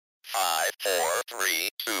Five, four, three,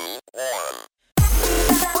 two, one.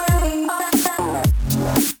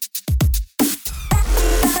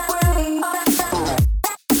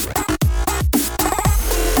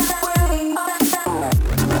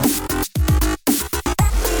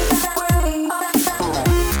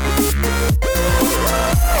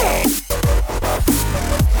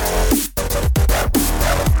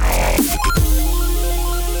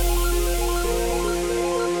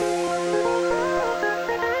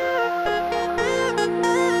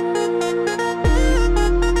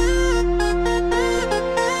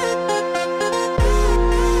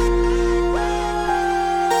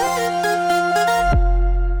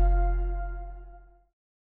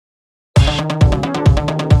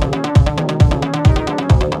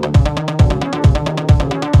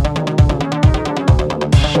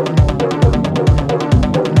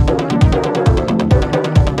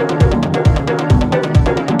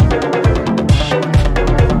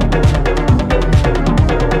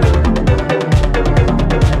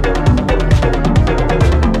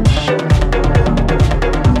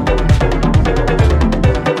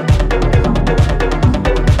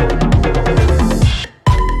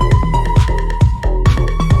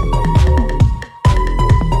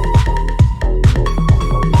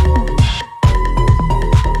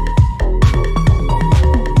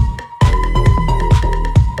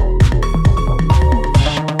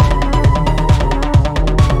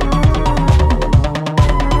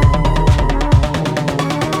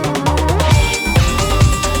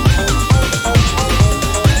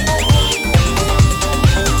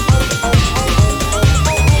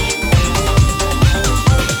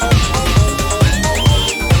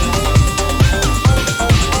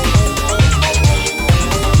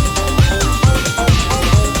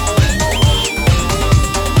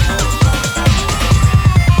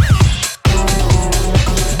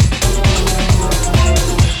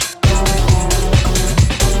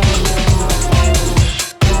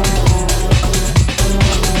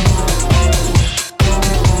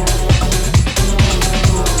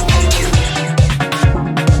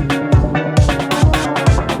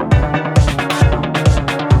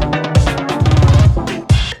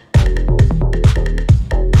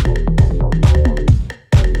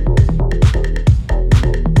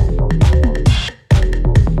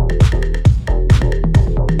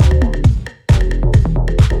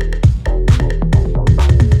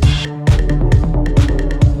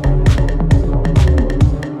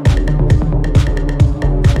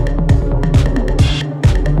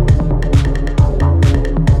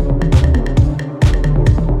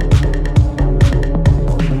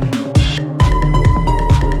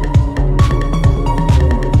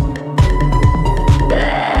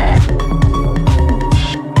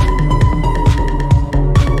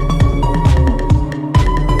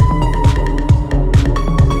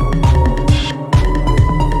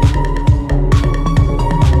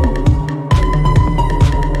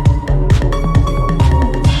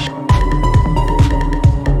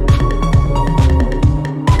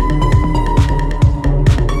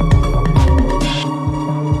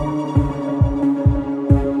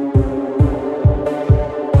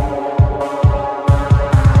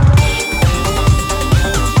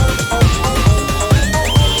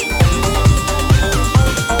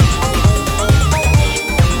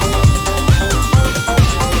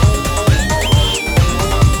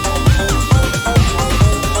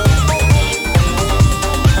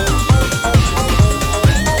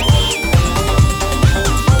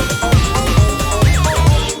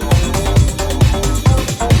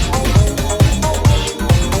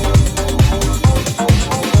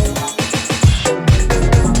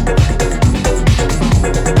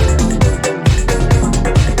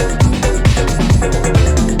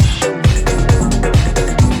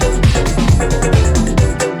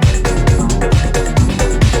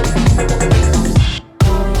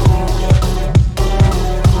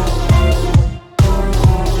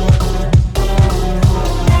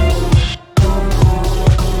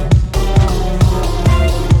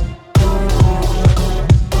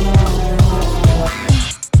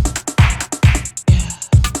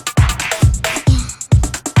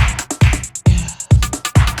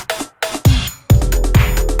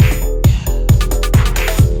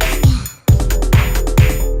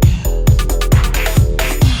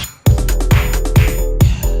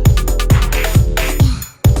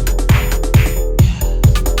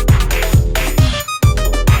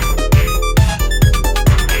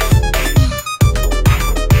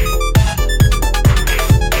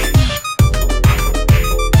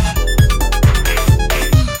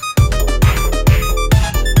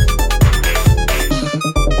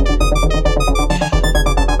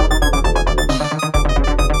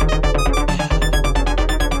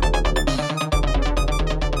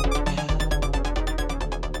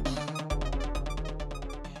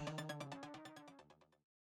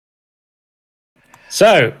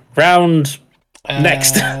 So, round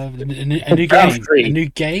next. A new Round game. three. A new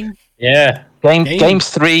game. Yeah. Game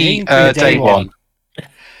three, day one.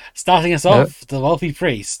 Starting us off, the wealthy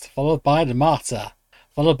priest, followed by the martyr,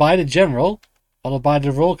 followed by the general, followed by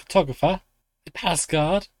the royal cartographer, the palace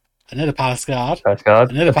guard, another palace guard,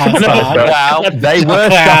 another palace guard. Wow. They were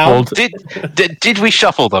clown. shuffled. Did we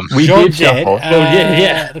shuffle them? We John did shuffle.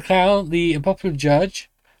 Yeah. The clown, the unpopular judge,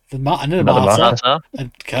 another Another martyr, martyr. a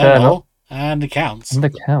colonel, and the counts. And the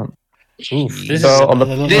count. Oof, this So is on the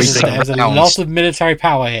There's a lot of military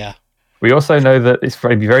power here. We also know that it's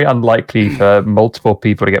very unlikely for multiple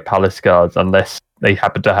people to get palace guards unless they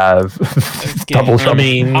happen to have double I shuffle.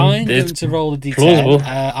 mean, I'm going it's to roll a d10. plausible.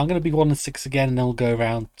 I'm going to be 1 and 6 again, and then we'll go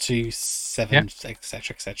around to 7, Yeah.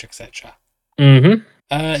 etc., etc., etc.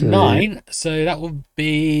 Mm-hmm. 9. So that would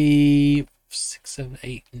be 6, 7,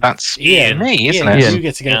 8. That's Ian. me, isn't Ian, it? you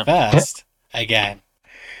get to go first again.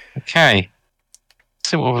 Okay. Let's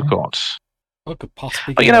see what we've got. What could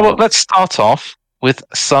possibly? But you know what? Let's start off with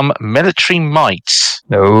some military might.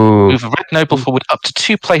 No. Move a red noble forward up to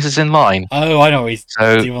 2 places in line. Oh, I know. He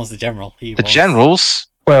So wants the general. the generals.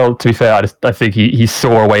 Well, to be fair, I think he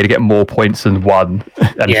saw a way to get more points than one.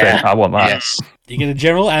 And Yeah. said, I want that. Yes. You get a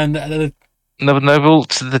general, and Noble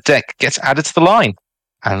to the deck gets added to the line.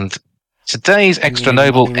 And today's extra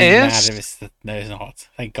noble I'm gonna be mad is... if it's no, it's not.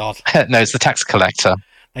 Thank God. no, it's the tax collector.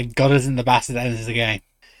 Thank God, isn't the bastard that enters the game.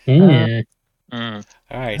 Mm. All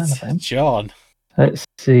right, Okay. John. Let's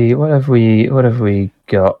see. What have we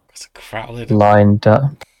got It's a crap load of lined up?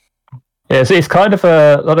 Yeah, so it's kind of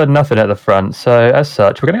a lot of nothing at the front. So as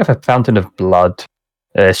such, we're going to have a fountain of blood.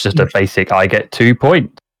 It's just a basic. I get 2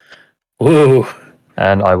 points, Ooh.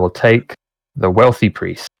 and I will take the wealthy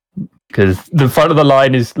priest because the front of the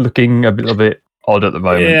line is looking a little bit odd at the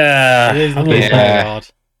moment. Yeah. It is I really mean, Yeah. hard.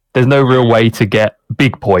 There's no real way to get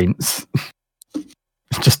big points.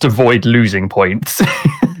 Just avoid losing points.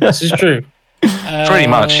 this is true. Pretty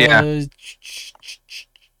much, yeah.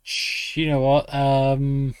 You know what?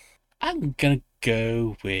 I'm gonna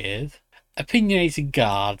go with opinionated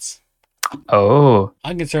guards. Oh,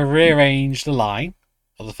 I'm going to rearrange the line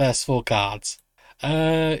of the first 4 cards.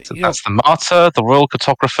 So You that's the martyr, the royal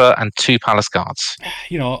cartographer, and 2 palace guards.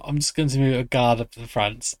 know, I'm just going to move a guard up to the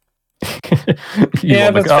front, you Yeah,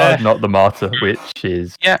 want the that's guard, fair. not the martyr, which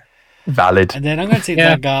is Yeah. valid. and then I'm going to take Yeah,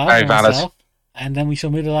 that guard very for valid. myself, and then we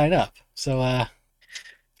shall move the line up. So,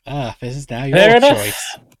 this is now Fair your enough.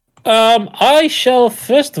 choice. I shall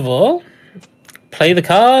first of all play the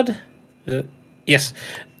card. Yes.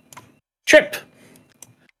 Trip.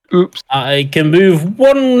 Oops. I can move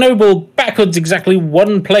 1 noble backwards exactly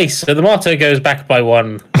 1 place, so the martyr goes back by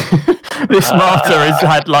 1. This martyr has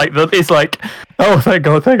had it's like, oh, thank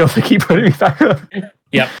God, they keep putting me back up.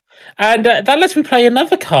 Yep. And that lets me play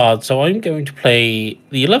another card, so I'm going to play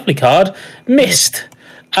the lovely card, Mist.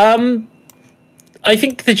 I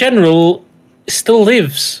think the general still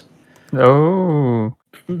lives. Oh,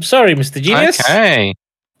 I'm sorry, Mr. Genius. Okay.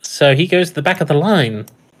 So he goes to the back of the line.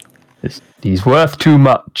 he's worth too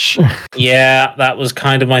much. Yeah, that was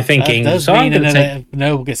kind of my thinking. That does So I'm mean going to another take...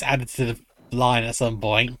 noble gets added to the line at some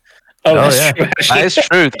point. Oh, Oh, that's yeah. true, That actually. is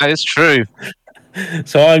true. That is true.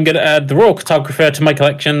 So I'm going to add the royal cartographer to my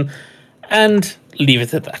collection and leave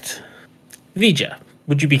it at that. Vija,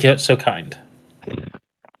 would you be so kind?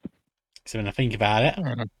 So when I think about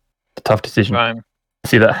it, Tough decision. Right.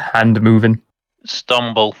 See that hand moving.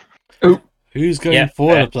 Stumble. who's going Yeah,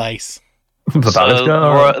 for fair. the place? The palace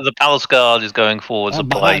guard. The palace guard is going forwards a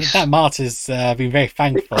place. That martyr's been very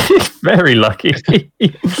thankful. Very lucky.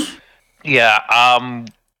 Yeah.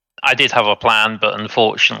 I did have a plan, but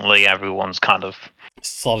unfortunately, everyone's kind of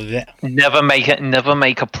Solid it. never make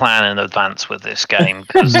a plan in advance with this game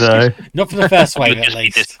because No. Not for the first you wave, would at just be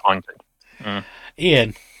least. disappointed.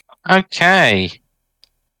 Ian, Okay.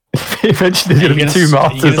 Eventually, there's going to be 2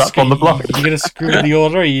 martyrs up on the block. You're going to screw the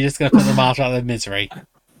order, or are you just going to put the martyr out of their misery?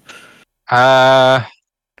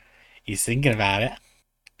 He's thinking about it.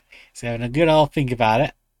 He's having a good old think about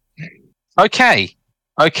it. Okay.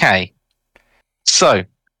 So,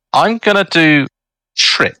 I'm going to do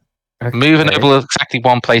trip. Move a Okay. noble exactly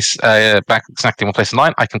 1 place, back exactly 1 place in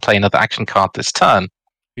line. I can play another action card this turn.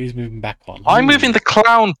 Who's moving back one? I'm moving the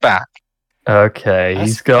clown back. Okay,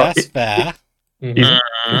 That's fair. Mhm.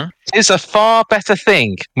 Mhm. It's a far better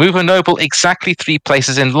thing. Move a noble exactly 3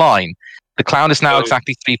 places in line. The clown is now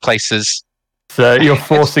exactly 3 places. So you're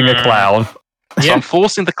forcing a clown. So I'm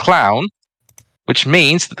forcing the clown, which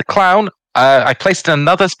means that the clown, I placed in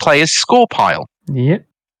another player's score pile. Yep.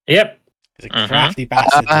 Yep. He's a crafty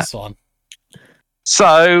bastard, this one.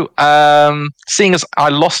 So, seeing as I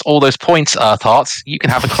lost all those points, Earthheart, you can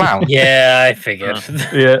have a clown. Yeah, I figured.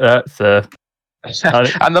 Yeah, that's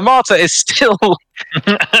And the martyr is still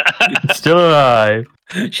still alive.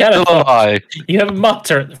 Shut up. alive. You have a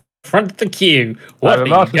martyr at the front of the queue. What have a are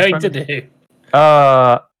you martyr in going to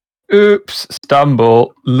front do? Oops,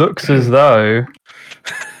 stumble. Looks as though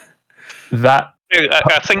that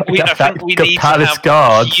I think we need to palace have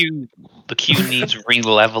guard. the queue needs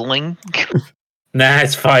re-leveling. Nah,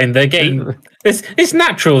 it's fine. They're getting. It's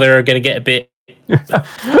natural. They're going to get a bit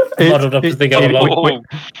muddled up as they go along.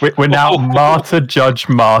 We're now martyr, judge,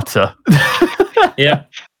 martyr. Yeah.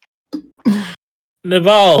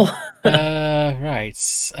 Naval.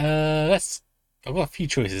 Right. I've got a few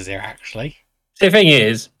choices here, actually. The thing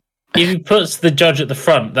is, if he puts the judge at the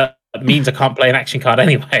front, that means I can't play an action card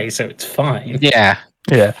anyway, so it's fine. Yeah.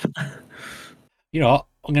 Yeah. You know what?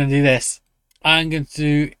 I'm going to do this. I'm going to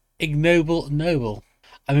do ignoble noble.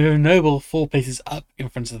 I'm moving noble 4 places up in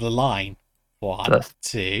front of the line. 1,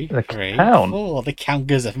 2, 3, count. 4. The count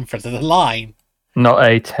goes up in front of the line. Not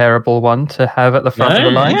a terrible one to have at the front of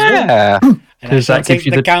the line. Yeah. And I Because shall that take gives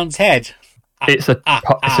you the the- count's head. It's a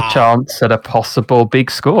chance at a possible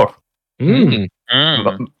big score. Mm.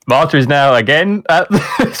 Martyr is now again at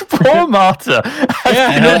this poor Martyr.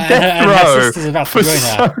 Yeah, And her sister's about to for join her.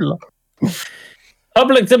 so long.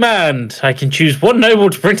 Public demand. I can choose one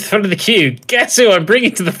noble to bring to the front of the queue. Guess who I'm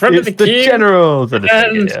bringing to the front It's of the the queue? general that is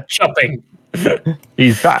And here. shopping.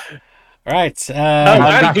 He's back. Right.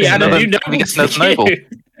 And we add a new I think it's noble to the noble. queue.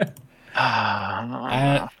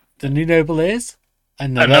 The new noble is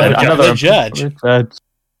Another another judge.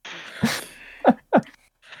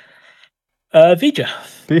 Vija.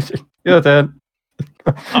 Your turn.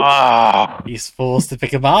 Ah, He's forced to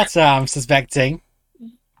pick a martyr, I'm suspecting.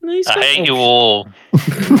 I hate you all.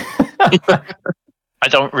 I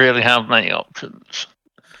don't really have many options.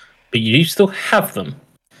 But you do still have them.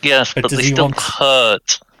 Yes, But but does they he still want-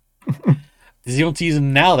 hurt. Does he want to use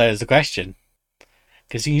them now, though, is the question.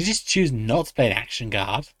 Because you can just choose not to play an action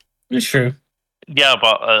card. It's true. Yeah,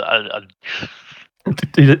 but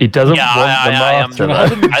He doesn't Yeah, want I am. the Do you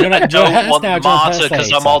martyr. want to- I don't want now, the John, martyr first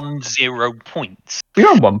because I'm later. on 0 points. You're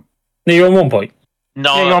on one. No, you're on 1 point.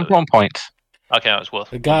 No, Yeah, you're on 1 point. okay, that's worth.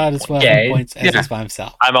 The guard is worth Yeah, 1 point as yeah. is by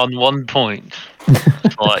himself. I'm on 1 point.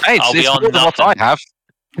 Like, Hey, I'll it's be on more than what nothing. I have.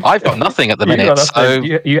 I've got nothing at the You minute, got so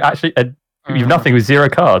nothing. You actually you've nothing with 0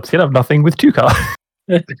 cards. You'll have nothing with 2 cards.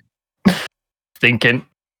 Thinking.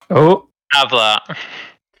 Oh. Have that.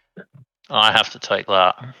 I have to take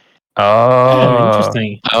that. Oh,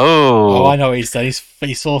 interesting. Oh, I oh, know what he's done. He's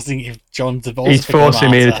forcing John to also He's pick a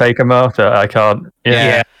forcing me to martyr. take a martyr. I can't.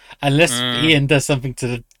 Yeah. Unless Mm. Ian does something to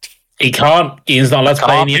the... He can't. Ian's not allowed to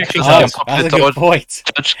play any action Oh, cards. that's a good point.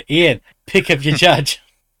 Judge, Ian, pick up your judge.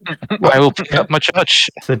 I will pick up my judge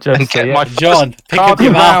So just and get yeah. my John, pick up card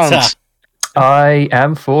your round. martyr. I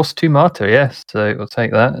am forced to martyr. Yes. So we'll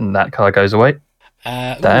take that, and that card goes away.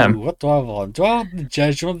 Damn. What do I want? Do I want the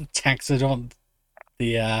judge? Do I want the taxer? Do I want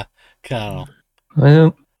the colonel?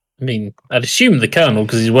 Well, I mean, I'd assume the colonel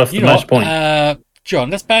because he's worth You the know most what? points. John,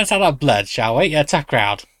 let's balance out our blood, shall we? Yeah, attack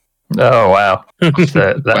crowd. oh wow. So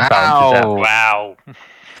that balances out. Wow.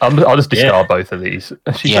 I'll just discard both of these.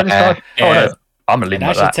 She Yeah. discard? Oh Yeah. no, I'm gonna leave And I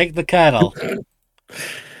them shall like that. take the colonel.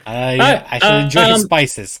 I shall enjoy his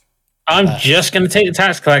spices. I'm just going to take the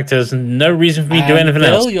tax collectors. No reason for me to do And anything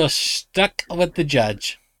Bill, else. you're stuck with the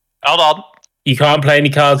judge. Hold on. You can't play any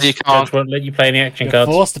cards. You can't. Judge won't let you play any action You're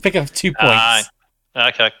cards. forced to pick up 2 points.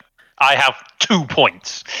 Okay. I have 2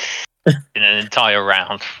 points in an entire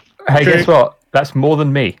round. Hey, True. guess what? That's more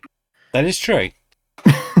than me. That is true.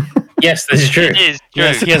 Yes, this is true. It is true.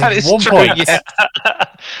 Yes, he has That is 1 true, point. yeah.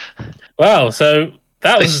 Wow, so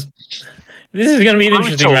that was. This is going to be an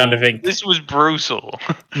interesting Brutal. round, I think. This was brutal.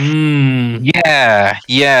 yeah.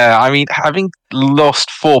 I mean, having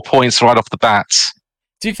lost 4 points right off the bat,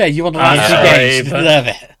 To be fair, you won the I'm last 2 sorry, games. You but- deserve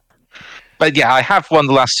it. but yeah, I have won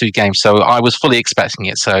the last 2 games, so I was fully expecting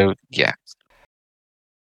it. So yeah.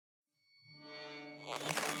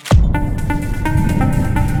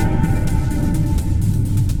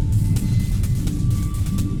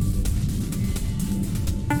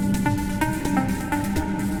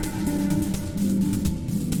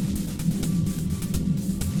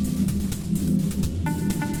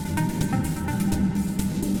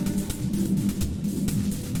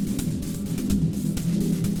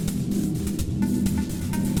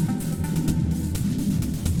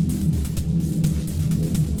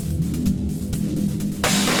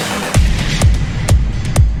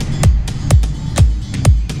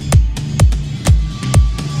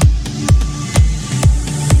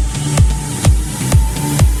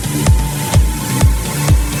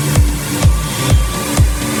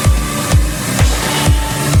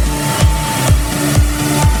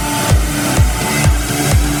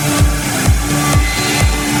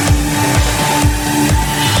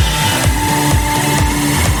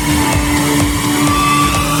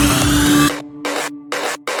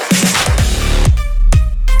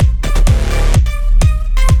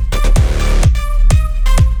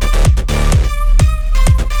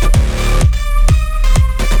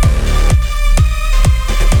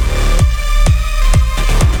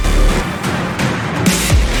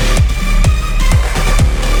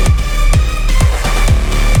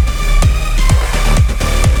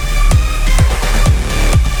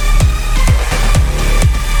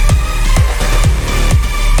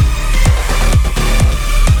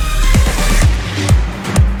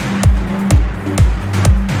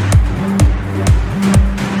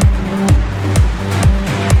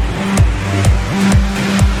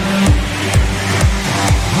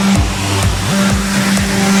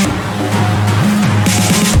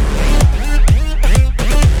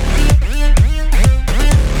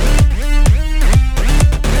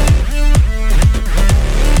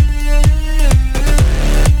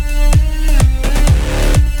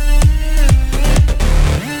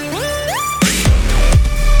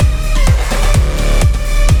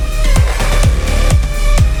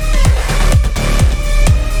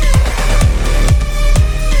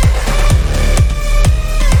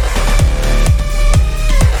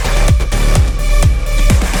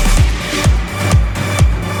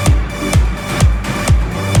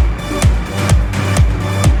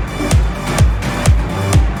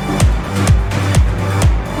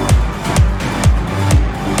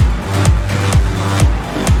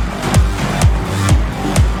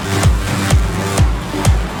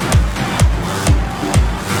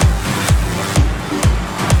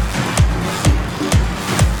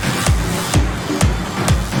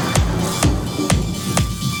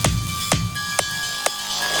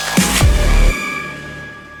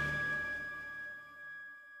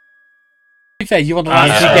 be fair, you won the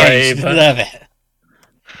last 2 games. You deserve it.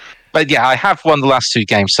 But yeah, I have won the last 2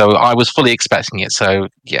 games, so I was fully expecting it. So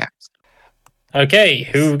yeah. Okay,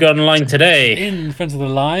 who have we got in line today? In front of the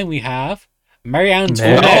line, we have Mary Mary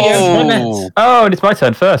Antoinette. Oh, and it's my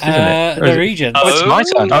turn first, isn't it? The Regent. Oh, it's my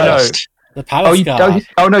turn Oh, no. first. The Palace Guard.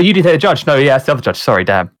 No, you did hit the judge. No, yeah, it's the other judge. Sorry,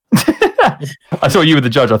 damn. I saw you were the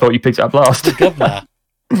judge. I thought you picked it up last. The Governor.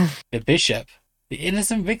 The Bishop. The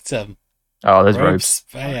Innocent Victim. Oh, there's robes.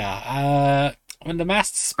 When the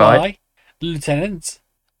Master Spy. Right. The Lieutenant.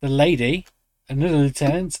 The Lady. Another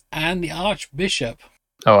Lieutenant. And the Archbishop.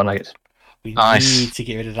 Oh, I like it. We Nice. need to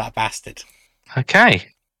get rid of that bastard. Okay.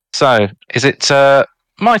 So, is it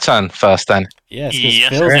my turn first then? Yes, because Yes,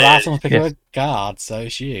 Phil's the it last one to pick Yes. up a guard, so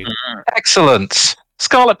it's you. Excellent.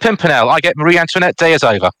 Scarlet Pimpernel, I get Marie Antoinette Day is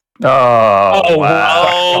over. Oh, wow.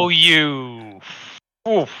 Oh, you.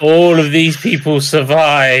 Oof. All of these people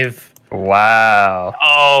survive. Wow.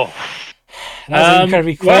 Oh. That was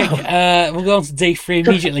incredibly quick. well. We'll go on to day 3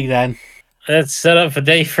 immediately then. Let's set up for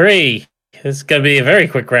day 3. It's going to be a very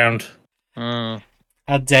quick round. Mm.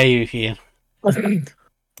 How dare you, Ian?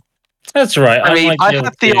 That's right. I mean, might I be able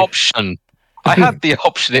had the to- option. I had the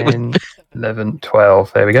option. It was 10, 11,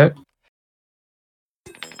 12. There we go.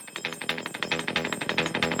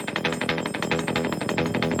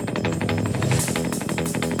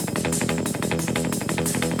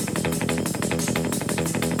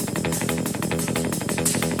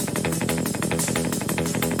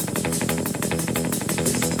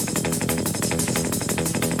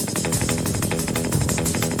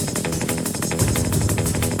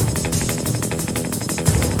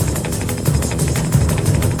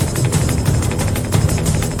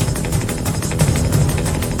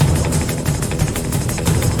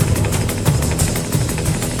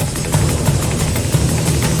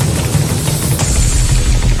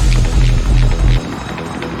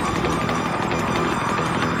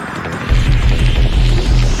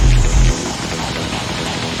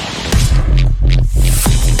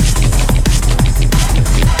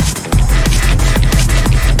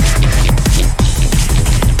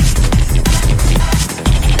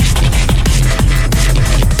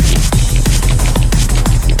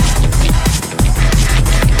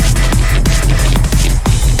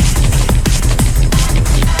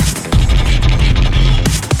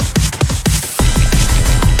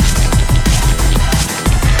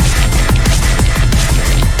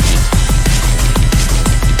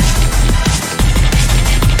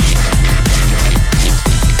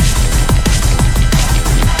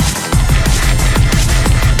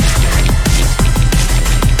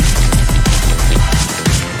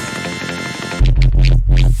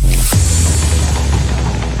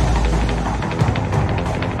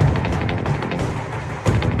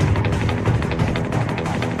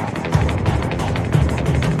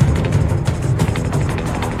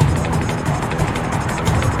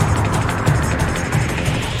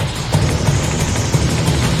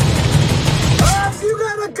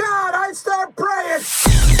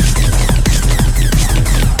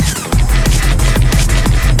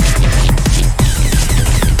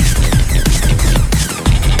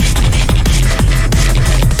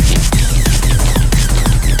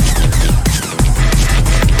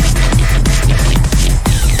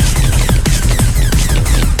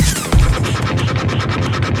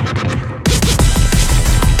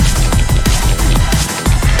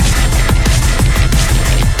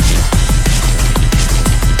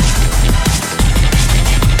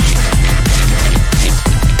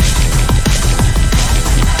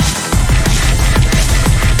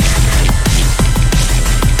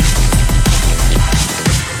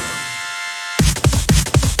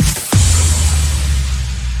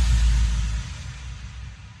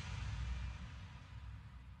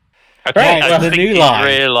 Okay, Right, I the think new you line.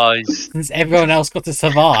 realised. Since everyone else got to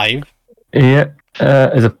survive, Yeah.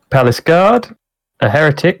 There's a palace guard, a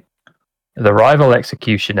heretic, the rival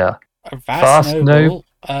executioner, a Fast noble,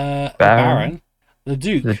 a baron, the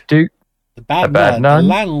duke, the duke, the bad, a bad nun, nun, the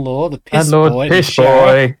landlord, the piss landlord, boy, piss the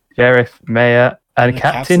sheriff, boy, sheriff, mayor, and the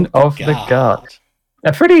captain of the guard.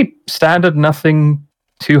 A pretty standard, nothing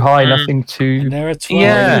too high, nothing too. And there are 12.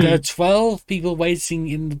 Yeah. There are 12 people waiting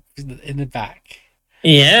in the back.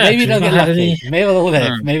 Yeah. Maybe they'll get had lucky. any- Maybe they'll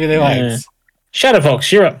live. Maybe they won't.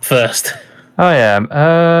 Shadowfox, you're up first. I am.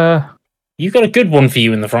 You've got a good one for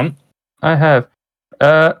you in the front. I have.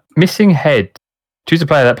 Missing head. Choose a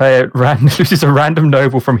player. That player chooses a random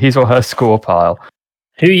noble from his or her score pile.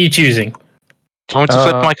 Who are you choosing? Do you want me to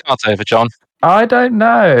flip my cards over, John? I don't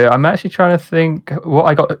know. I'm actually trying to think what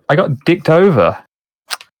I got. I got dicked over.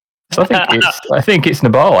 So I think it's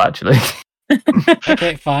Nabal actually.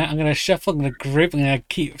 Okay, fine. I'm going to shuffle. I'm going to group. I'm going to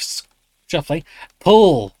keep shuffling.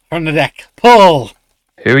 Pull from the deck. Pull.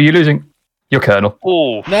 Who are you losing? Your Colonel.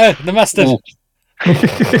 Oh, No, the mustard. Ooh.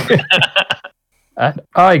 And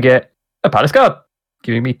I get a palace card,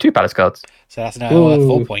 giving me 2 palace cards. So that's now worth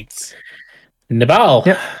 4 Ooh. points. Nibal.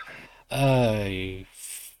 Yep.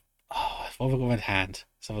 What have I got in hand?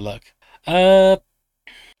 Let's have a look.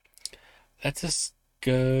 Let us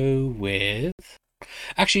go with.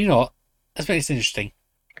 Actually, you know what? Let's make this interesting.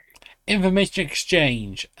 Information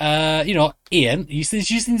exchange. You know what, Ian, you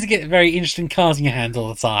seem to get very interesting cards in your hand all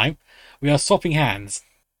the time. We are swapping hands.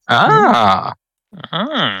 Ah,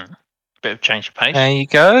 Bit of change of pace. there you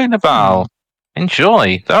go, Nabal.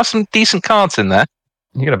 Enjoy. There are some decent cards in there.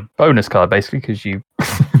 You get a bonus card, basically, because you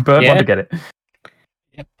burn one to get it.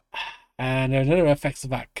 Yep. And there are no effects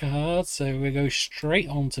of that card, so we go straight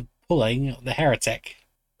on to pulling the Heretic.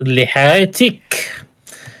 Le Heretic.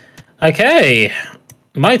 Okay,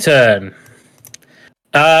 my turn.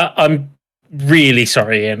 I'm really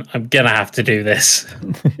sorry, Ian. I'm gonna have to do this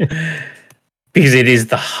because it is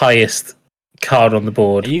the highest card on the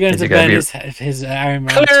board. Are you going Is to it gonna burn be- his Marie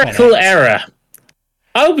Clerical Antoinette? error.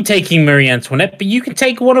 I'll be taking Marie Antoinette, but you can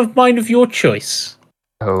take one of mine of your choice.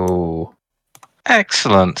 Oh.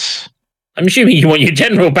 Excellent. I'm assuming you want your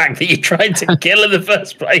general back that you tried to kill in the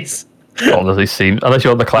first place. Honestly, seems unless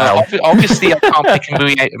you're on the Well, cloud. obviously, I can't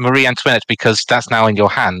pick Marie Antoinette because that's now in your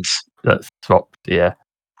hands. That's swapped. Yeah.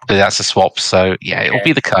 So that's a swap. So yeah, it'll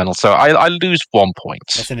be the Colonel. So I lose 1 point.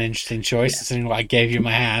 That's an interesting choice, considering what I gave you in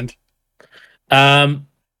my hand. And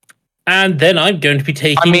then I'm going to be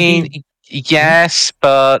taking. I mean, yes,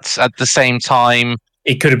 but at the same time,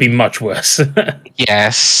 it could have been much worse.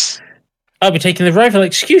 yes. I'll be taking the Rival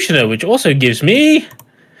Executioner, which also gives me.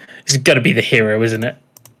 It's got to be the hero, isn't it?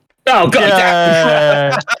 Oh god!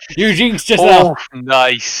 Yeah. You jinxed yourself. Oh,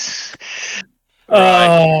 nice.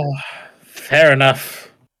 Oh, fair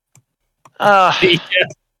enough.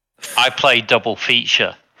 I play double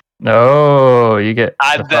feature. No, you get.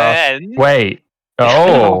 And then. Wait.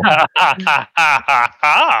 Oh.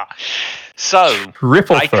 So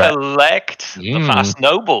Triple I threat. collect the Fast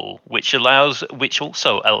Noble, which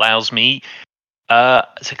also allows me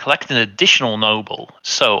to collect an additional noble.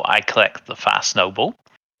 So I collect the Fast Noble,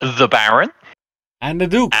 the Baron, And the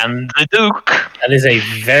Duke. and the Duke. That is a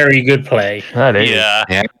very good play. That is. Yeah,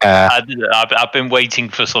 I've been waiting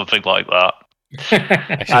for something like that,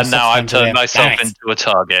 and now I've turned myself into a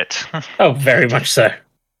target. Oh, very much so.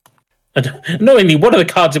 Knowingly, one of the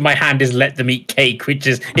cards in my hand is Let Them Eat Cake, which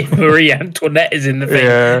is if Marie Antoinette is in the thing,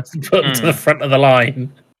 Yeah. put them to the front of the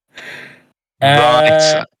line.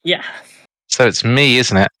 Right. Yeah. So it's me,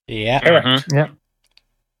 isn't it? Yeah. Correct. Yeah.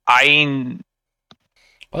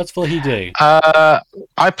 What's will he do? I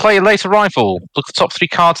play a later rival. Look at the top 3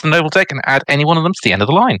 cards in the noble deck and add any one of them to the end of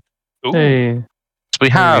the line. Ooh. Hey. So we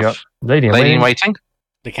have Lady in Lady in Waiting. Waiting,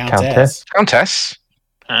 The Countess. Countess,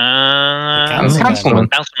 And Councilman.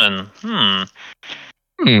 Councilman.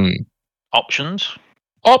 Options.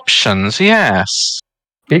 Options, yes.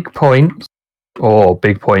 Big points. Or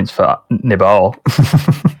big points for Nibal.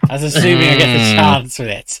 As assuming I get the chance with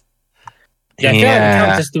it. Yeah, I feel like the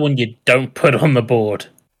Countess is the one you don't put on the board.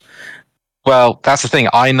 Well, that's the thing.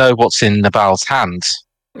 I know what's in Nabal's hands.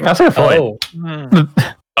 That's a point.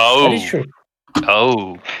 That is true.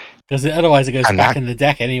 Oh. Because otherwise it goes And back that- in the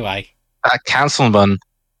deck anyway. That Councilman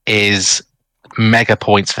is mega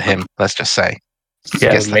points for him, let's just say.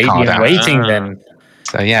 Yeah, Gets the Lady card in out. Waiting, then.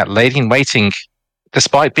 So yeah, Lady in Waiting,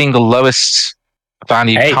 despite being the lowest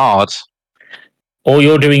value Hey. card, All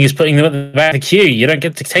you're doing is putting them at the back of the queue. You don't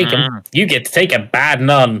get to take them. You get to take a bad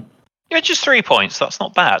nun. Yeah, just 3 points. That's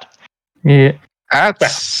not bad. Yeah.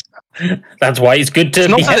 that's That's why it's good to it's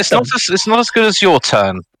not, behead it's, them. not as, it's not as good as your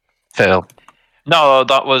turn, Phil. No,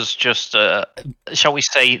 that was just, shall we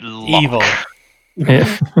say, luck. Evil.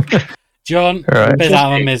 Yeah. John, Alright. bit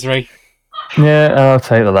out of my misery. Yeah, I'll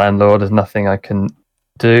take the landlord. There's nothing I can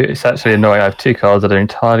do. It's actually annoying. I have 2 cards that are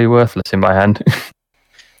entirely worthless in my hand.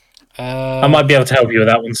 I might be able to help you with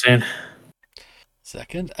that one soon.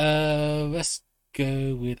 Second. Let's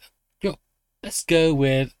go with. Let's go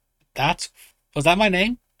with that. Was that my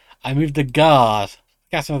name? I moved the guard.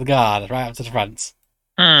 Captain of the guard right up to the front.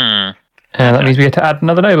 And that means we get to add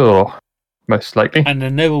another noble. Most likely. And the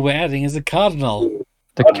noble we're adding is a cardinal.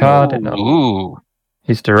 The cardinal. Ooh.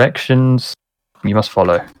 His directions you must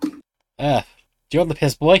follow. Do you want the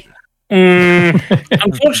piss boy?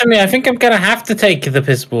 Unfortunately, I think I'm going to have to take the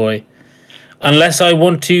piss boy. Unless I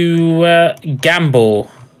want to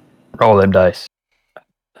gamble. Roll them dice.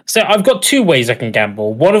 So I've got 2 ways I can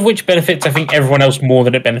gamble. One of which benefits, I think, everyone else more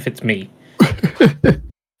than it benefits me.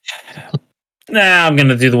 I'm going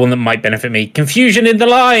to do the one that might benefit me. Confusion in the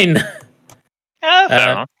line. Yeah,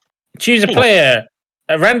 fair enough. Choose a player.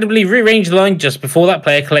 Randomly rearrange the line just before that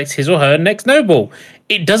player collects his or her next noble.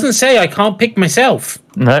 It doesn't say I can't pick myself.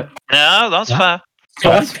 No, No, that's fair.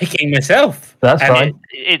 So I'm picking myself. that's And fine.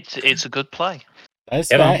 It's a good play. That's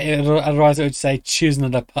Get on. fair. Otherwise, it would say choose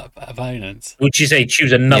another opponent. Would you say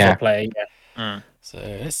choose another Yeah. player? Yeah. Mm. So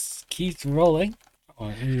let's keep rolling.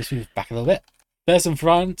 Let me just move back a little bit. First in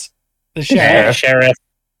front, the sheriff, Sheriff,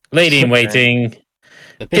 lady in waiting,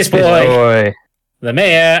 the Kiss piss boy. Boy. the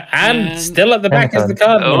mayor, and And- still at the back is the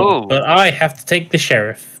cardinal. Oh. But I have to take the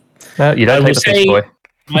sheriff. No, you I don't will take the piss say- boy.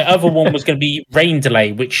 My other one was going to be rain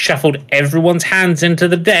delay, which shuffled everyone's hands into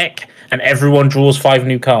the deck, and everyone draws 5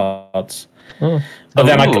 new cards. Oh. But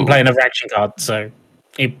then I Ooh. can play another action card, so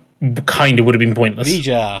it kind of would have been pointless.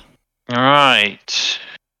 Vija. All right.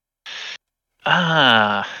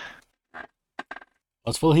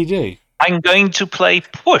 What will he do? I'm going to play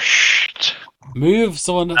pushed. Move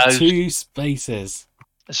someone Oh. 2 spaces.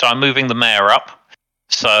 So I'm moving the mayor up.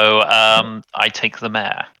 So I take the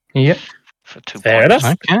mayor Yep. for 2 Fair points.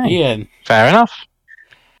 enough. Okay. Ian, Fair enough.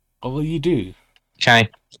 what will you do? Okay.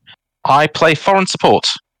 I play foreign support.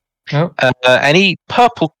 Oh. Any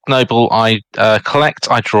purple noble I collect,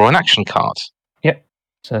 I draw an action card.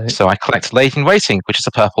 So So I collect Lady in Waiting, which is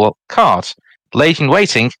a purple card. Lady in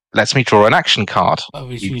Waiting lets me draw an action card. What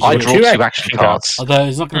would You- you I do? draw two 2 action action cards. cards. Although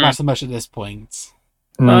it's not going to Hmm. matter much at this point.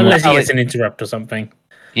 Unless he Well, gets an interrupt or something.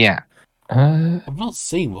 Yeah. I've not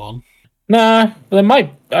seen one. Nah, there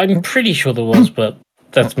might. I'm pretty sure there was, but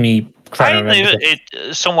that's me trying to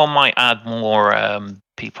remember. Someone might add more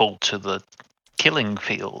people to the killing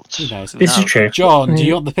fields. Who knows? This is true. John, do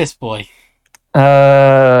you want the piss boy?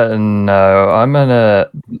 no, I'm gonna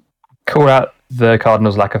call out the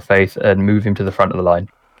Cardinal's lack of faith and move him to the front of the line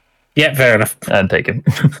Yeah, fair enough. and take him.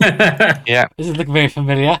 This is looking very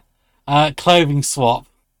familiar. Clothing swap.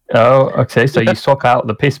 Oh, okay. So you swap out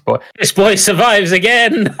the piss boy. This boy survives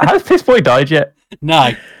again. Has piss boy died yet?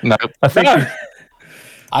 No, No. I think. No.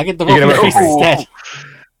 I get the You're gonna rocket vote piece for- instead.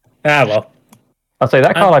 Ah, well. I'll say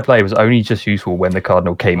that card I played was only just useful when the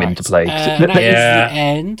Cardinal came Right. into play. And that is Yeah. the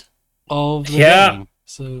end of the Yeah. game.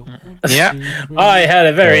 So, Yeah. I had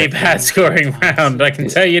a very Yeah. bad scoring round, I can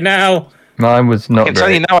tell you now. Mine was I not can tell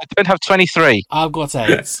you great. now, I don't have 23. I've got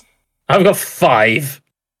 8. I've got 5.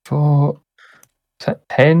 4,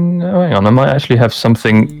 10. Oh, hang on, I might actually have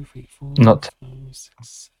something. 2, 3, 4, Not- 5,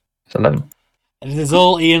 6. It's 11. And it is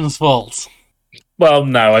all Ian's fault. Well,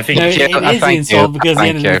 no, I think. No, you. it is Thank Ian's you. fault because he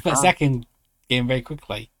Thank ended the you. second game very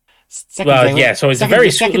quickly. Second Well, day- yeah, so it's a second-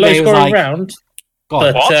 very second low day was scoring like, round,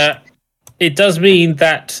 God, but What? it does mean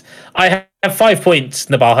that I have 5 points,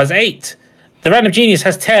 Nabal has 8. The Random Genius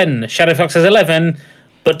has 10, Shadowfox has 11,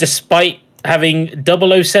 but despite having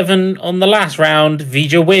 007 on the last round,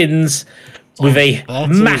 Vija wins with a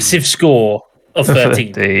 13. massive score of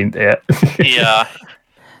 13. 13, yeah. Yeah.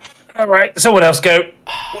 All right, someone else go.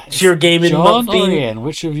 What's your game in John month or theme? Ian,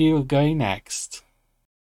 which of you are going next?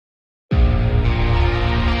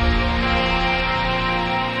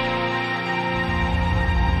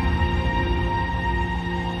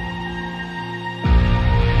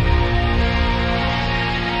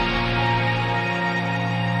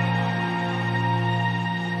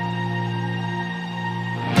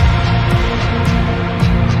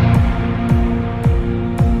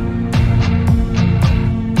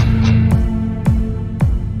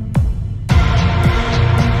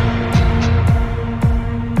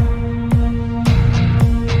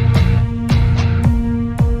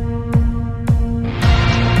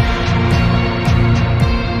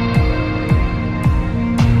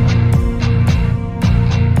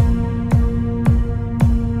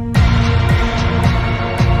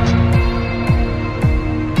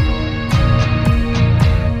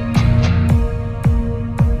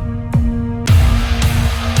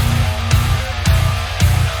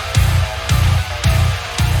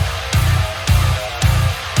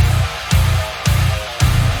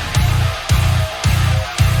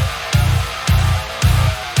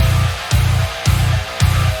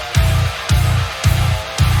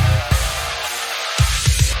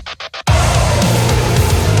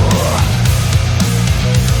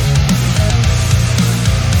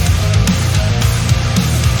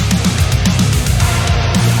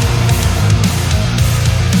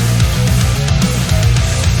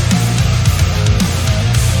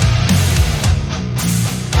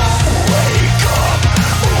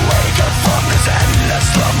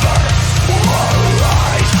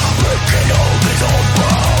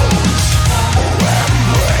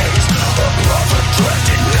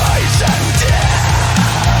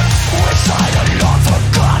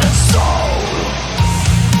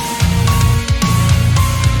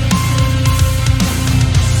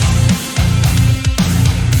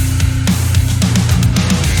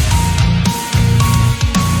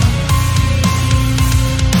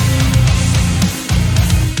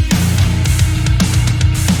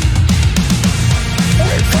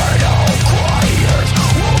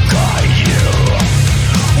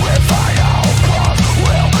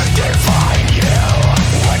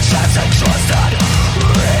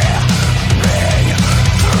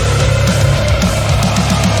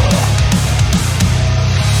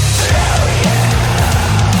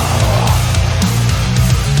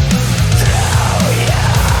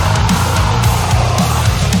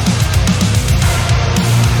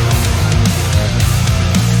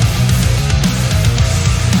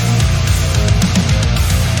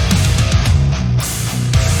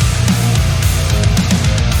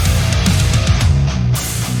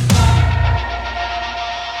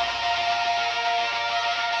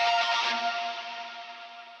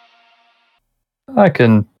 I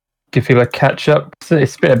can give you a catch up.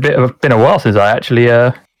 It's been a while since I actually.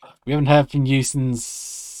 We haven't heard from you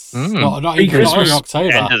since not even Christmas.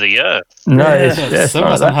 October. End of the year. No, Yeah. it's Summer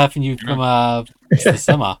not hasn't that. heard from you from the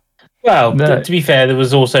summer. Well, No. to be fair, there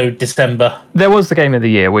was also December. There was the game of the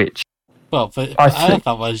year, which Well, for I Earth think-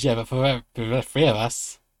 that was, but for the three of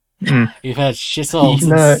us, Mm. we've heard shit all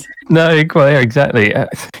No. since. no, well, yeah, exactly.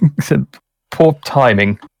 It's a poor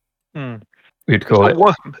timing. Hmm. We'd call it.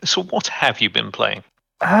 So what have you been playing?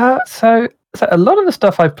 So a lot of the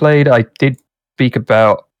stuff I played, I did speak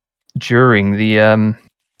about during the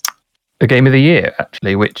game of the year,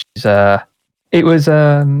 actually, which is it was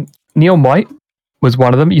Neon White was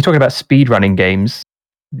one of them. You're talking about speedrunning games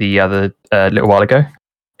the other little while ago.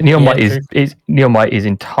 Neon White is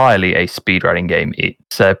entirely a speedrunning game.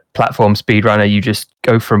 It's a platform speedrunner. You just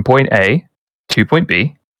go from point A to point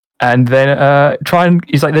B, and then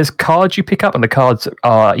it's like there's cards you pick up, and the cards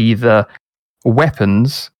are either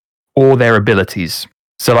weapons or their abilities.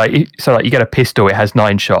 So like you get a pistol, it has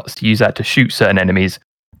 9 shots. You use that to shoot certain enemies,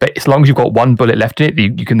 but as long as you've got 1 bullet left in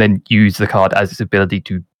it, you can then use the card as its ability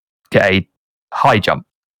to get a high jump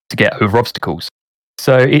to get over obstacles.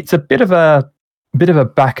 So it's a bit of a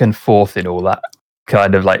back and forth in all that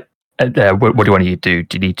kind of like. What do you want to do?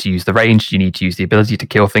 Do you need to use the range? Do you need to use the ability to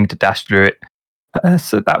kill things, to dash through it?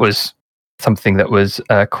 So that was something that was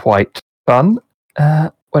quite fun.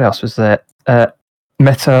 What else was there?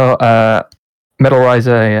 Metal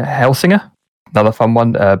Riser Hellsinger, another fun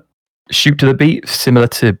one. Shoot to the beat, similar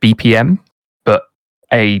to BPM, but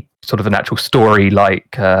a sort of an actual story,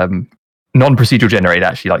 like non-procedural generated,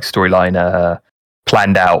 actually, like storyline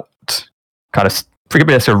planned out, kind of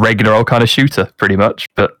pretty much a regular old kind of shooter, pretty much,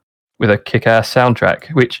 but with a kick-ass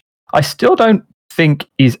soundtrack, which I still don't think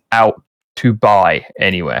is out to buy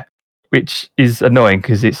anywhere, which is annoying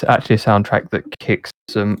because it's actually a soundtrack that kicks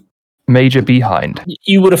some major behind.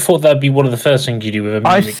 You would have thought that'd be one of the first things you do with a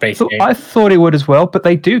music-based game. I thought it would as well, but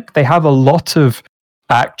they have a lot of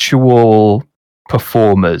actual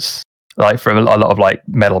performers, like from a lot of like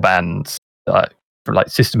metal bands, from like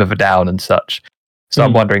System of a Down and such. So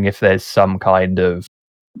I'm wondering if there's some kind of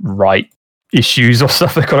right issues or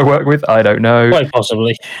stuff they've got to work with. I don't know. Quite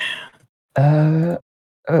possibly.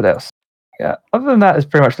 What else? Yeah. Other than that, there's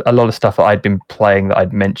pretty much a lot of stuff that I'd been playing that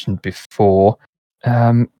I'd mentioned before.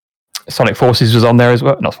 Sonic Forces was on there as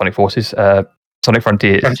well. Not Sonic Forces. Sonic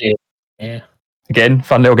Frontiers. Yeah. Again,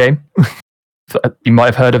 fun little game. You might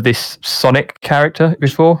have heard of this Sonic character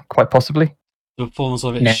before, quite possibly. The performance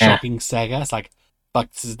of it is shocking Sega. It's like, fuck,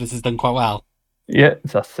 this is done quite well. Yeah,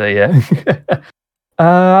 that's yeah.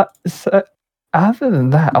 So other than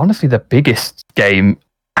that, honestly, the biggest game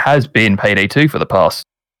has been Payday 2 for the past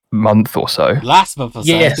month or so. Last month or so,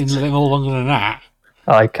 Yes. it's been a bit more longer than that.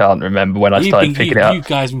 I can't remember when I started picking it up. You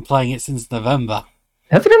guys have been playing it since November.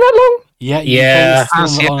 Has it been that long? Yeah, Yeah.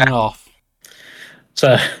 on and off.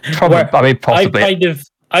 So Possibly.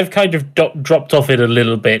 I've kind of dropped off it a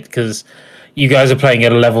little bit because you guys are playing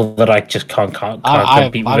at a level that I just can't I've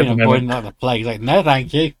compete been with. at the avoiding moment. the plague. Like, no,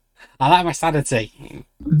 thank you. I like my sanity.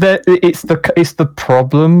 It's the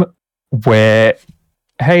problem where,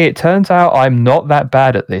 hey, it turns out I'm not that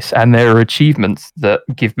bad at this, and there are achievements that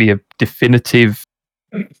give me a definitive,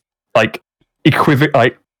 like, equivalent,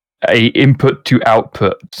 like a input to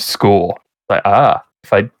output score. Like,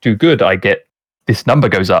 if I do good, I get this number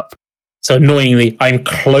goes up. So annoyingly, I'm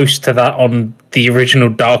close to that on the original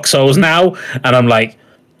Dark Souls now, and I'm like,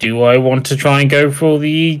 do I want to try and go for all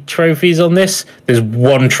the trophies on this? There's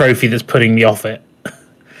one trophy that's putting me off it.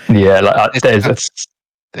 Yeah, like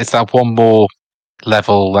it's that one more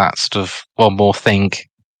level, that sort of one more thing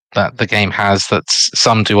that the game has that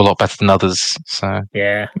some do a lot better than others. So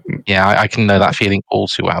Yeah. I can know that feeling all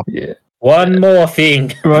too well. Yeah. One more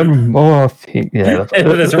thing. One more thing. Yeah.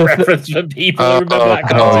 There's a reference for people who remember that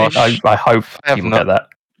gosh. conversation. I hope I have people not- get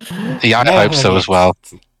that. Yeah, I hope so as well.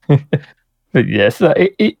 But yes,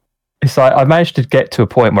 it's like I managed to get to a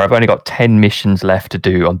point where I've only got 10 missions left to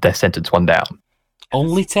do on Death Sentence 1 Down.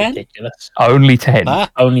 Only 10? Ridiculous. Only 10.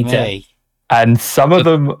 Fuck Only me. 10. And some of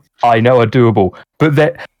them I know are doable.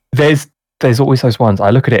 But there's always those ones. I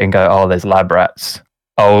look at it and go, oh, there's Lab Rats.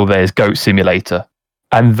 Oh, there's Goat Simulator.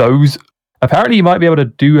 And those, apparently you might be able to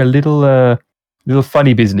do a little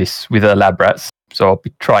funny business with Lab Rats. So I'll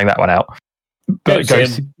be trying that one out. But Goat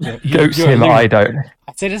Sim, I don't.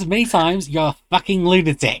 I've said this many times, you're a fucking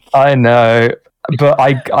lunatic. I know, but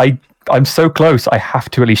I'm so close. I have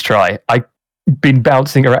to at least try. I've been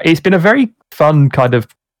bouncing around. It's been a very fun kind of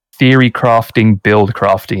theory crafting, build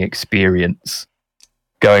crafting experience.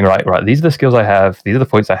 Going right. These are the skills I have. These are the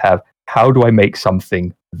points I have. How do I make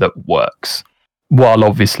something that works? while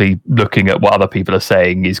obviously looking at what other people are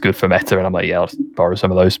saying is good for meta, and I'm like, yeah, I'll just borrow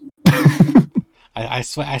some of those. I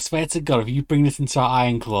swear to God, if you bring this into our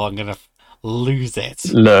Iron Claw, I'm gonna lose it.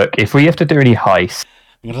 Look, if we have to do any heists,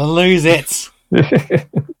 I'm gonna lose it.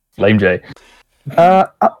 Lame J.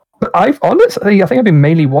 I've honestly, I think I've been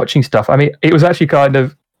mainly watching stuff. I mean, it was actually kind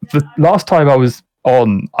of the last time I was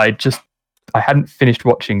on. I hadn't finished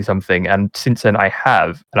watching something, and since then I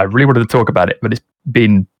have, and I really wanted to talk about it, but it's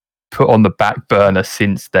been put on the back burner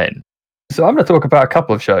since then. So I'm going to talk about a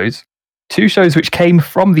couple of shows, 2 shows which came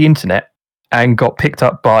from the internet and got picked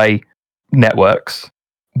up by networks.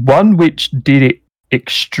 One which did it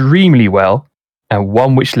extremely well, and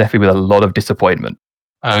one which left me with a lot of disappointment.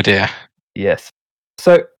 Oh dear. Yes.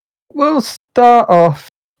 So we'll start off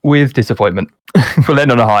with disappointment. We'll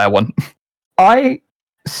end on a higher one. I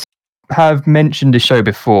have mentioned this show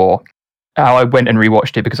before, how I went and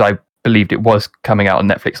rewatched it because I believed it was coming out on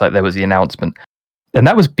Netflix, like there was the announcement. And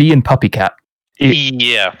that was Bee and Puppycat.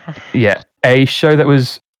 Yeah. Yeah. A show that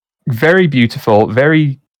was very beautiful,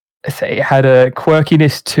 it had a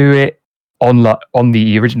quirkiness to it on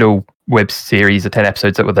the original web series, the 10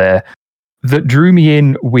 episodes that were there, that drew me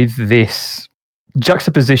in with this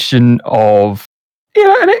juxtaposition of,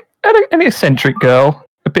 an eccentric girl,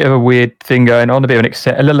 a bit of a weird thing going on, a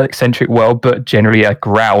little eccentric world, but generally a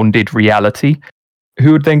grounded reality,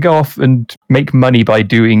 who would then go off and make money by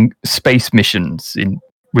doing space missions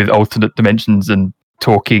with alternate dimensions and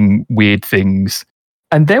talking weird things.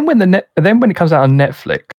 And then when it comes out on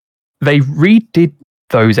Netflix, they redid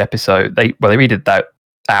those episodes. They redid that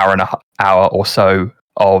hour or so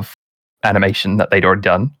of animation that they'd already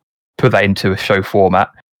done, put that into a show format,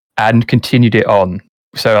 and continued it on.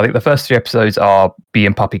 So I think the first 3 episodes are Bee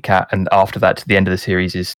and Puppycat, and after that, to the end of the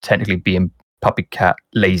series, is technically Bee and Puppycat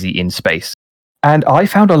Lazy in Space. And I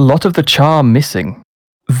found a lot of the charm missing.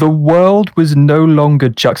 The world was no longer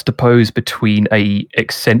juxtaposed between a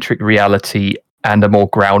eccentric reality and a more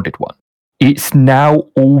grounded one. It's now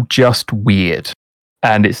all just weird,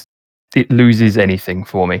 and it loses anything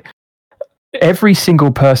for me. Every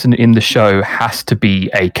single person in the show has to be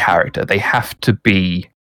a character. They have to be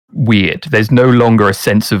weird. There's no longer a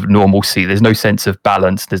sense of normalcy. There's no sense of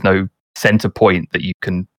balance. There's no center point that you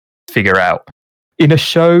can figure out. In a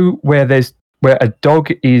show where a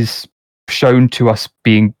dog is shown to us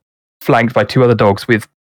being flanked by 2 other dogs with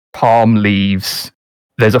palm leaves,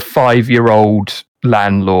 there's a 5-year-old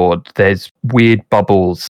landlord, there's weird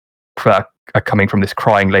bubbles that are coming from this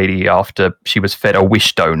crying lady after she was fed a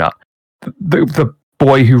wish donut. The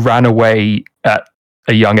boy who ran away at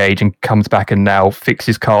a young age and comes back and now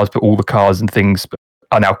fixes cars, but all the cars and things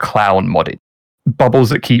are now clown modded. Bubbles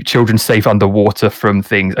that keep children safe underwater from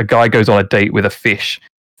things. A guy goes on a date with a fish.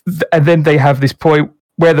 And then they have this point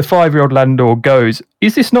where the 5-year-old landlord goes,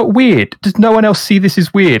 "Is this not weird? Does no one else see this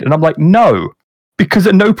as weird?" And I'm like, no, because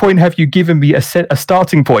at no point have you given me a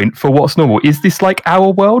starting point for what's normal. Is this like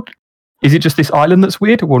our world? Is it just this island that's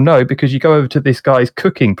weird? Well, no, because you go over to this guy's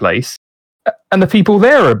cooking place and the people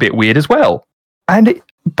there are a bit weird as well. And it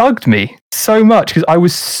bugged me so much because I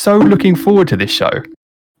was so looking forward to this show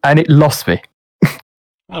and it lost me.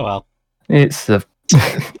 Oh, well. It's a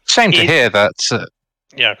shame to hear that.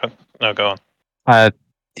 Yeah, no, go on.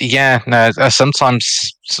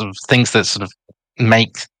 Sometimes sort of things that sort of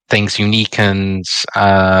make things unique and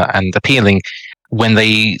appealing, when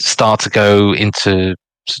they start to go into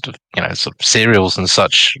sort of serials and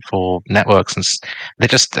such for networks, and they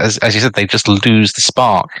just, as you said, they just lose the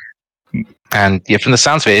spark. And yeah, from the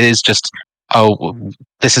sounds of it, it is just,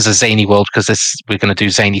 this is a zany world because we're going to do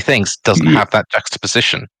zany things. It doesn't have that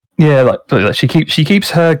juxtaposition. Yeah, like she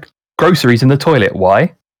keeps her groceries in the toilet.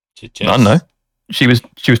 Why? I don't know. She was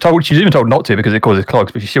told. She was even told not to because it causes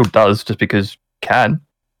clogs, but she still does just because can.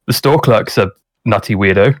 The store clerk's a nutty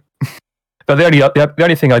weirdo. But the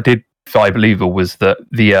only thing I did find believable was that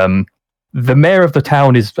the mayor of the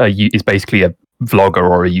town is basically a vlogger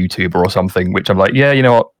or a YouTuber or something. Which I'm like, yeah, you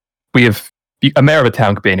know what? We have a mayor of a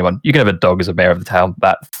town could be anyone. You can have a dog as a mayor of the town.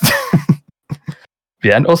 That's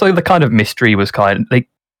yeah, and also the kind of mystery was I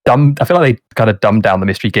feel like they kind of dumbed down the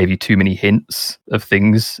mystery, gave you too many hints of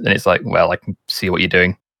things, and it's like, well, I can see what you're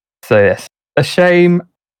doing. So yes, a shame,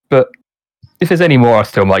 but if there's any more, I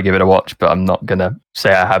still might give it a watch, but I'm not going to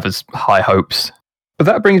say I have as high hopes. But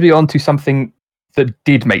that brings me on to something that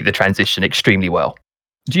did make the transition extremely well.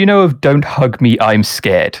 Do you know of Don't Hug Me, I'm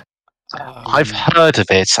Scared? I've heard of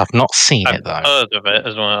it. I've not seen it, though. I've heard of it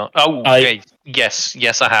as well. Oh, yes,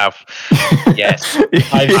 I have. Yes.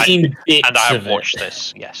 I've seen bits and I have of watched it.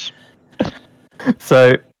 this, yes.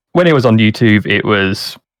 So when it was on YouTube, it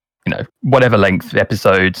was, whatever length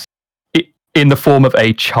episodes. in the form of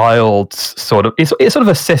a child's sort of, it's sort of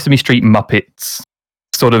a Sesame Street Muppets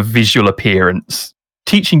sort of visual appearance,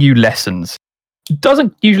 teaching you lessons.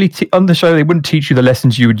 Doesn't usually, on the show, they wouldn't teach you the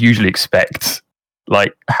lessons you would usually expect.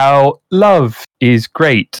 Like how love is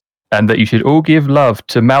great and that you should all give love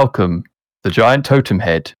to Malcolm, the giant totem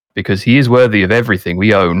head, because he is worthy of everything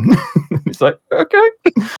we own. It's like, okay.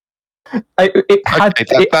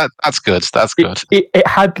 That's good. That's good. It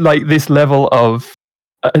had like this level of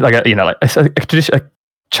like a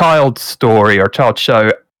child story or child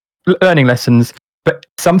show, learning lessons, but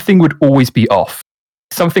something would always be off.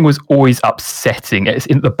 Something was always upsetting. It's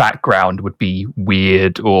in the background would be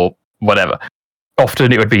weird or whatever.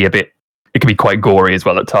 Often it would be it could be quite gory as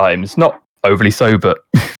well at times. Not overly so, but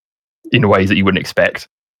in ways that you wouldn't expect.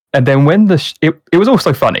 And then when it was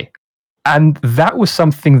also funny. And that was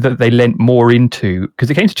something that they lent more into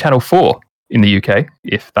because it came to Channel 4 in the UK,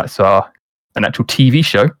 if that's an actual TV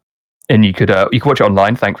show. And you could watch it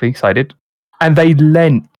online, thankfully, so I did. And they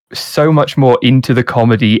lent so much more into the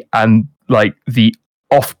comedy and like the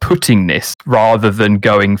off-puttingness rather than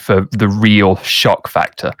going for the real shock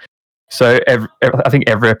factor. So I think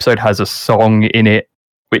every episode has a song in it,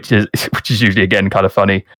 which is usually again kind of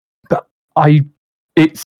funny. But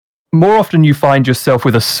it's more often you find yourself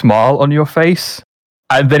with a smile on your face,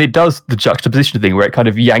 and then it does the juxtaposition thing where it kind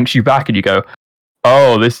of yanks you back, and you go,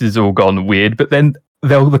 "Oh, this has all gone weird." But then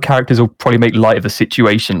the characters will probably make light of the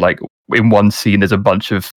situation. Like in one scene, there's a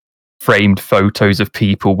bunch of framed photos of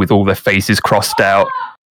people with all their faces crossed out,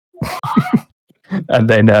 and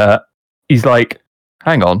then he's like,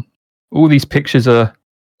 "Hang on, all these pictures are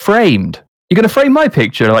framed. You're going to frame my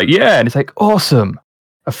picture?" And like, yeah, and it's like, awesome,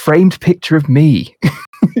 a framed picture of me.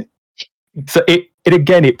 So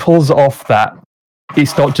it pulls off that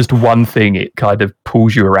it's not just one thing. It kind of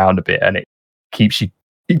pulls you around a bit, and it keeps you.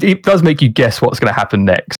 It does make you guess what's going to happen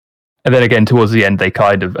next. And then again, towards the end, they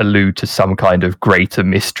kind of allude to some kind of greater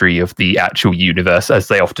mystery of the actual universe, as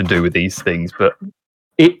they often do with these things. But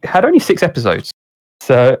it had only 6 episodes.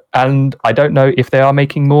 So, and I don't know if they are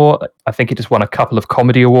making more. I think it just won a couple of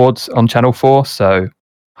comedy awards on Channel 4. So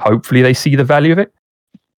hopefully they see the value of it.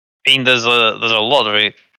 I mean, there's a lot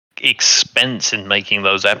of expense in making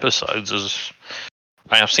those episodes.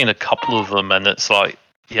 I've seen a couple of them, and it's like,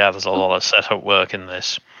 yeah, there's a lot of setup work in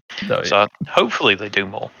this. No, so hopefully they do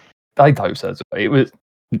more. I hope so. It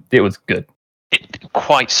was good.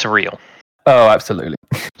 Quite surreal. Oh, absolutely.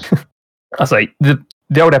 I say the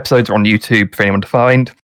old episodes are on YouTube for anyone to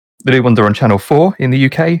find. The new ones are on Channel 4 in the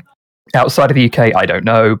UK. Outside of the UK, I don't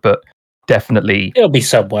know, but definitely it'll be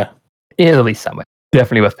somewhere.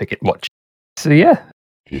 Definitely worth picking watch. So yeah,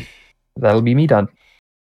 that'll be me done.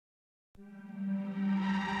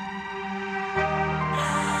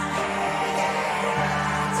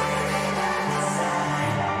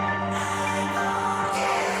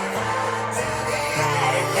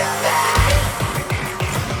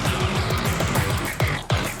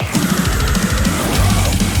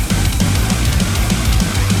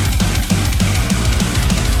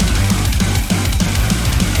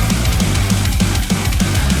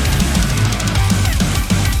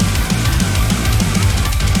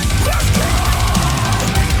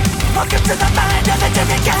 Welcome to the mind of a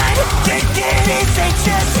different kind. Think it is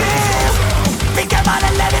anxious. Think I'm on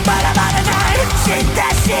 11, but I'm on a 9. Shit,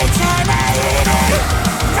 that shit's how I eat it.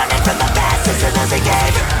 Running from the